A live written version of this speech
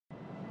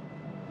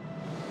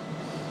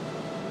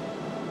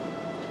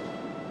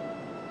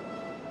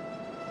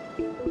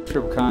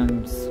Treble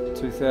Cone's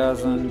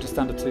 2,000, just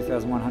under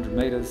 2,100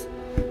 metres.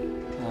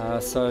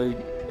 So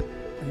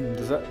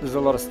there's a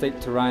lot of steep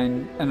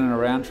terrain in and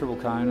around Treble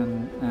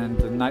Cone, and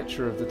the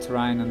nature of the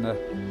terrain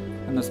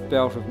in this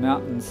belt of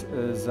mountains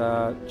is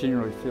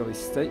generally fairly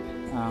steep.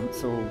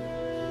 It's all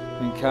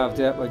been carved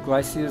out by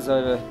glaciers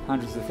over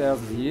hundreds of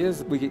thousands of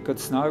years. We get good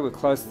snow, we're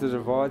close to the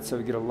divide, so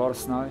we get a lot of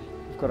snow.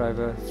 We've got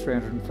over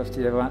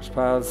 350 avalanche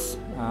paths,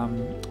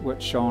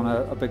 which on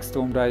a big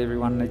storm day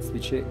everyone needs to be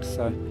checked.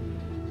 So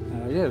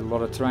yeah, a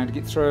lot of terrain to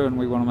get through, and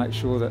we want to make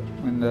sure that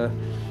when the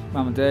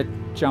mum and dad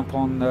jump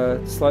on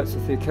the slopes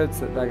with their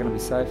kids that they're going to be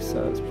safe,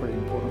 so it's pretty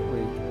important we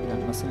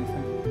don't miss anything.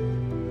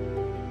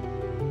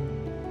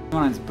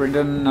 My name's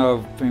Brendan.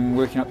 I've been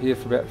working up here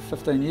for about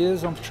 15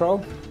 years on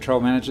patrol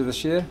manager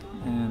this year,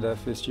 and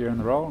first year in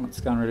the role, and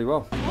it's going really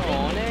well.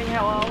 Morning,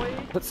 how are we?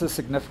 It's a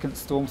significant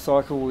storm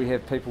cycle. We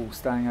have people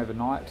staying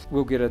overnight.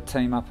 We'll get a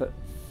team up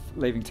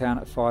leaving town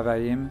at 5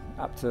 AM,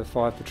 up to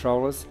 5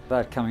 patrollers.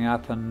 They're coming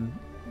up and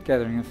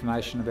gathering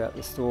information about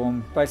the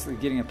storm, basically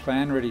getting a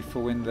plan ready for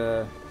when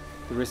the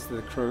rest of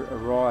the crew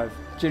arrive.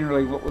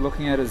 Generally what we're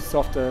looking at is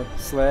softer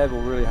slab or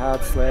really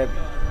hard slab.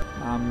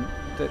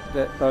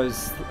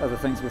 Those are the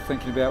things we're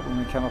thinking about when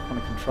we come up on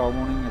a control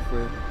morning, if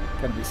we're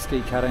going to be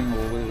ski cutting or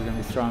where we're going to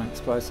be throwing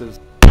explosives.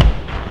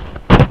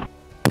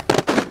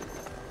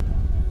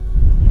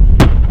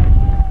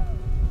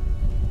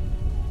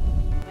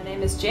 My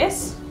name is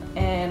Jess,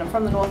 and I'm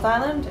from the North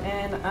Island,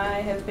 and I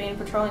have been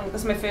patrolling.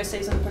 This is my first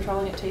season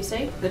patrolling at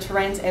TC. The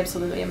terrain's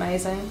absolutely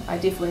amazing. I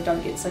definitely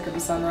don't get sick of the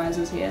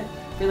sunrises here.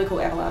 Really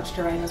cool avalanche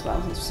terrain as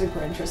well, so it's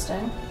super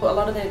interesting. Well, a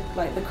lot of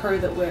the crew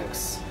that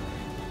works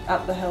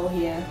up the hill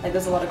here,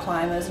 there's a lot of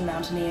climbers and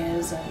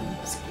mountaineers and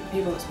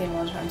people that spend a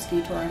lot of time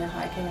ski touring and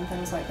hiking and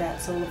things like that.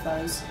 So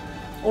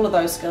all of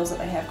those skills that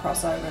they have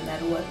cross over, and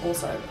that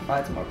also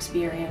provides more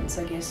experience,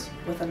 I guess,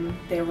 within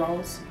their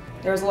roles.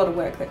 There is a lot of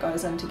work that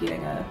goes into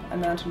getting a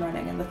mountain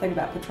running, and the thing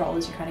about patrol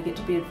is you kind of get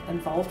to be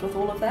involved with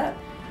all of that,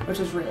 which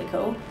is really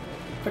cool.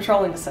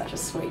 Patrolling is such a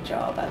sweet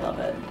job, I love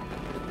it.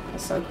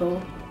 It's so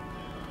cool.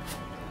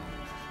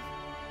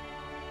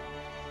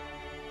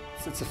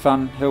 It's a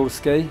fun hill to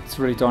ski. It's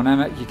really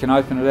dynamic. You can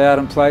open it out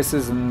in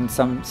places, and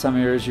some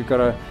areas you've got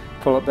to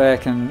pull it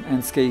back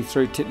and ski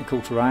through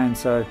technical terrain.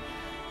 So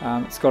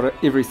it's got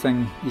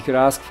everything you could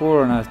ask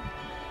for in a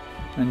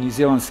New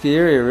Zealand ski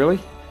area,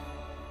 really.